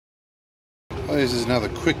Well, this is another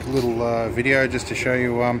quick little video just to show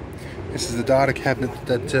you. This is the data cabinet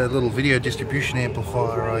that little video distribution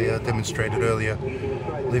amplifier I demonstrated earlier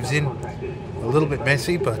lives in. A little bit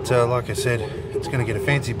messy, but like I said, it's going to get a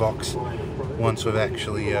fancy box once we've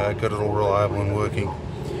actually got it all reliable and working.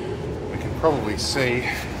 We can probably see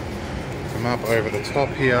from up over the top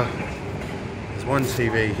here, there's one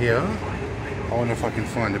TV here. I wonder if I can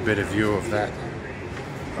find a better view of that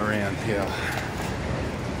around here.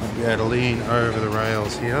 I'll be able to lean over the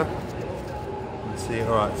rails here and see.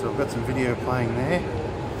 Alright, so I've got some video playing there.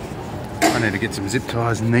 I need to get some zip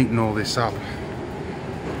ties and neaten all this up.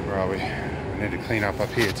 Where are we? We need to clean up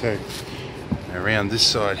here too. Now around this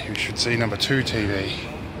side you should see number 2 TV.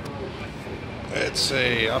 Let's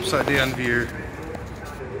see, upside down view.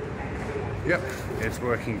 Yep, it's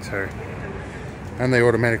working too. And they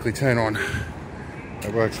automatically turn on.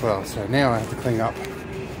 It works well. So now I have to clean up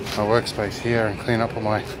my workspace here and clean up all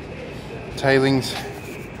my tailings.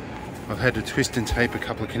 I've had to twist and tape a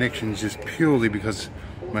couple of connections just purely because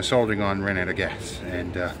my soldering iron ran out of gas,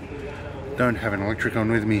 and don't have an electric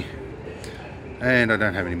on with me, and I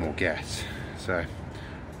don't have any more gas. So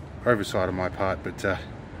oversight on my part, but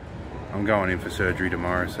I'm going in for surgery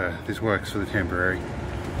tomorrow, so this works for the temporary,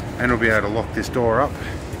 and I'll be able to lock this door up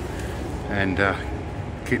and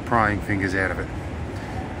keep prying fingers out of it.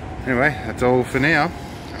 Anyway, that's all for now.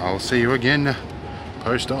 I'll see you again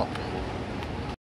post-op.